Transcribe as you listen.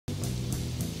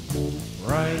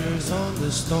Riders on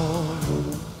the storm,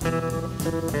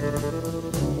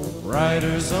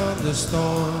 riders on the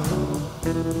storm.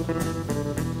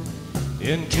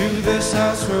 Into this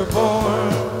house we're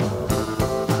born,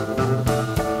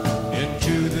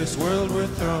 into this world we're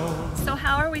thrown. So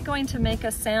how are we going to make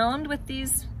a sound with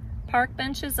these park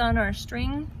benches on our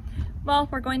string? Well,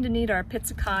 we're going to need our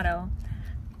pizzicato.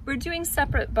 We're doing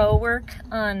separate bow work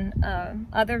on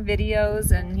other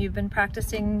videos, and you've been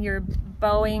practicing your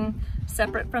bowing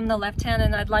separate from the left hand,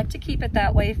 and I'd like to keep it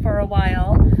that way for a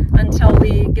while until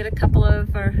we get a couple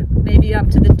of, or maybe up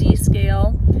to the D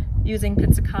scale using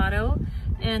pizzicato.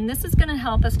 And this is going to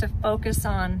help us to focus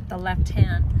on the left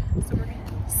hand.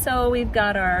 So we've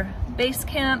got our base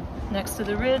camp next to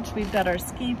the ridge, we've got our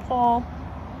ski pole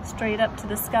straight up to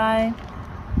the sky.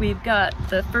 We've got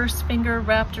the first finger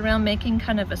wrapped around, making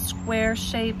kind of a square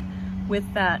shape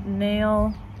with that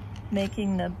nail,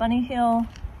 making the bunny hill,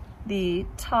 the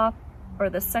top or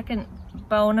the second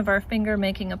bone of our finger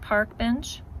making a park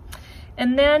bench.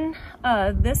 And then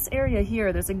this area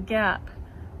here, there's a gap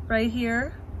right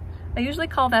here. I usually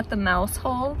call that the mouse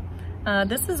hole.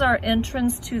 This is our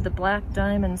entrance to the Black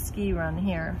Diamond ski run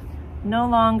here. No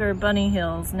longer bunny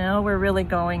hills, now we're really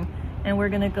going, and we're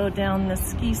gonna go down the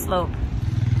ski slope.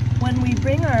 When we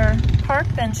bring our park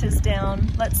benches down,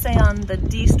 let's say on the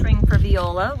D string for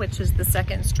viola, which is the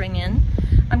second string in,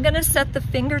 I'm gonna set the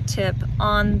fingertip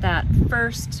on that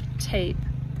first tape.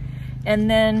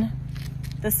 And then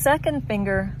the second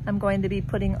finger I'm going to be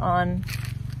putting on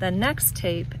the next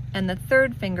tape, and the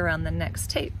third finger on the next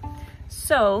tape.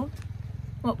 So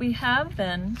what we have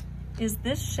then is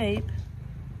this shape,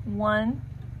 1,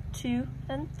 2,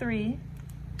 and 3.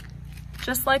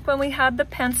 Just like when we had the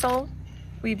pencil,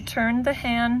 we've turned the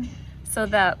hand so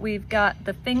that we've got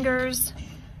the fingers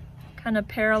kind of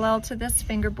parallel to this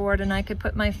fingerboard, and I could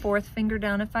put my fourth finger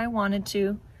down if I wanted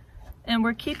to. And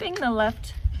we're keeping the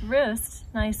left wrist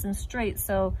nice and straight,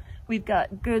 so we've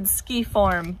got good ski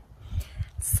form.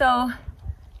 So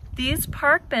these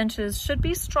park benches should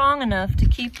be strong enough to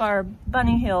keep our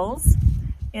bunny hills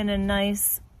in a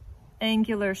nice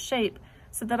angular shape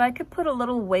so that I could put a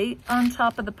little weight on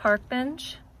top of the park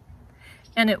bench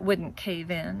and it wouldn't cave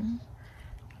in.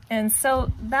 And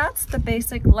so that's the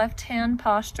basic left hand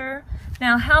posture.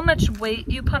 Now, how much weight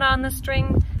you put on the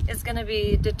string is gonna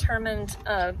be determined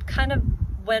kind of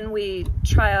when we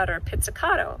try out our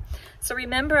pizzicato. So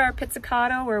remember our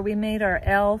pizzicato where we made our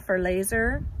L for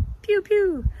laser? Pew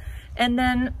pew. And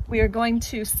then we are going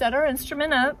to set our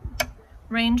instrument up,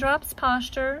 raindrops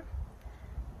posture,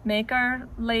 make our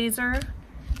laser,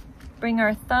 bring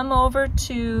our thumb over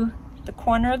to the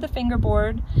corner of the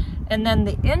fingerboard, and then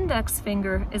the index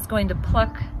finger is going to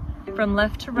pluck from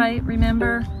left to right,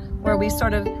 remember, where we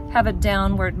sort of have a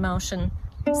downward motion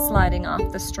sliding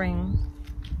off the string.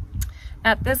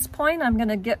 At this point, I'm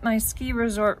gonna get my ski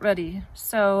resort ready.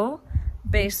 So,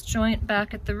 base joint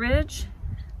back at the ridge,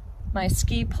 my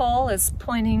ski pole is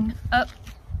pointing up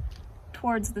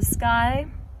towards the sky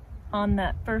on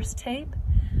that first tape.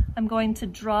 I'm going to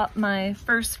drop my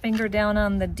first finger down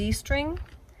on the D string,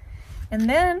 and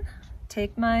then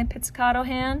take my pizzicato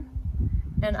hand,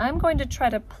 and I'm going to try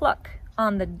to pluck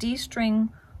on the D string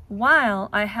while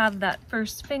I have that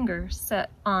first finger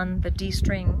set on the D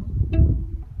string.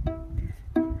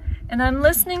 And I'm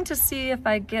listening to see if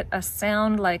I get a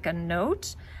sound like a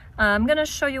note. I'm gonna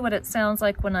show you what it sounds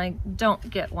like when I don't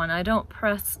get one. I don't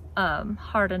press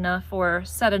hard enough or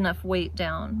set enough weight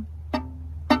down.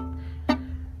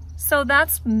 So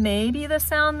that's maybe the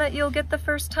sound that you'll get the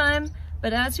first time.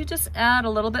 But as you just add a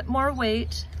little bit more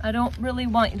weight, I don't really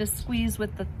want you to squeeze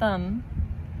with the thumb,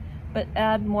 but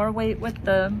add more weight with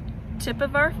the tip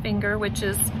of our finger, which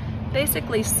is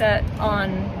basically set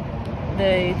on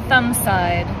the thumb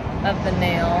side of the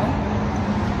nail.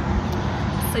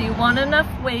 So you want enough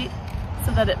weight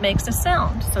so that it makes a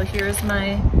sound. So here's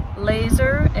my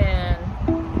laser and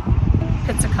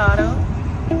pizzicato.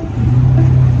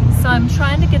 So I'm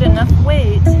trying to get enough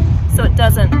weight so it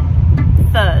doesn't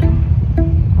thud.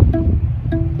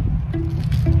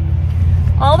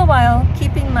 All the while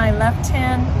keeping my left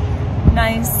hand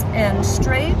nice and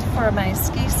straight for my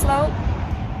ski slope.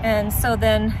 And so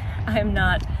then I'm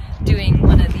not doing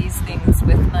one of these things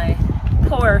with my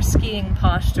poor skiing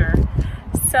posture.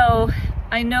 So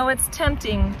I know it's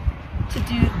tempting to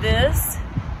do this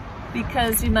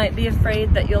because you might be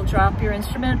afraid that you'll drop your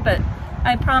instrument, but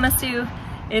I promise you,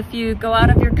 if you go out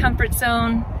of your comfort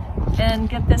zone and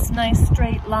get this nice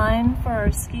straight line for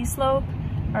our ski slope,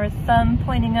 our thumb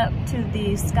pointing up to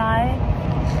the sky,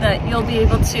 that you'll be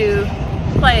able to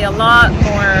play a lot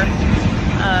more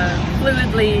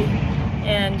fluidly,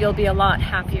 and you'll be a lot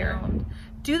happier.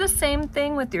 Do the same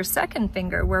thing with your second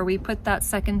finger, where we put that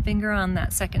second finger on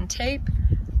that second tape,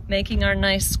 making our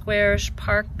nice squarish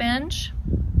park bench.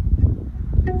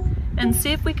 And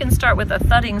see if we can start with a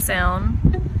thudding sound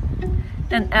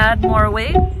and add more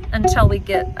weight until we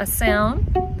get a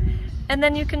sound. And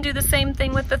then you can do the same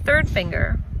thing with the third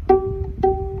finger.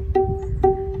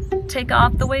 Take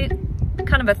off the weight,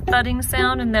 kind of a thudding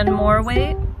sound, and then more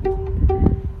weight.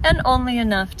 And only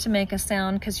enough to make a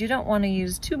sound, because you don't want to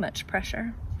use too much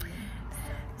pressure.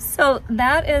 So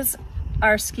that is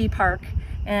our ski park,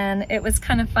 and it was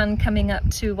kind of fun coming up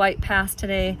to White Pass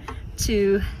today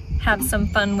to have some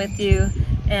fun with you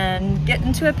and get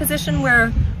into a position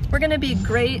where we're going to be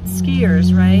great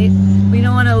skiers, right? We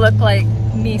don't want to look like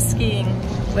me skiing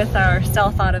with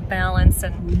ourself out of balance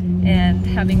and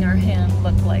having our hand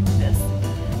look like this.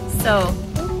 So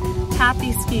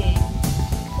happy skiing.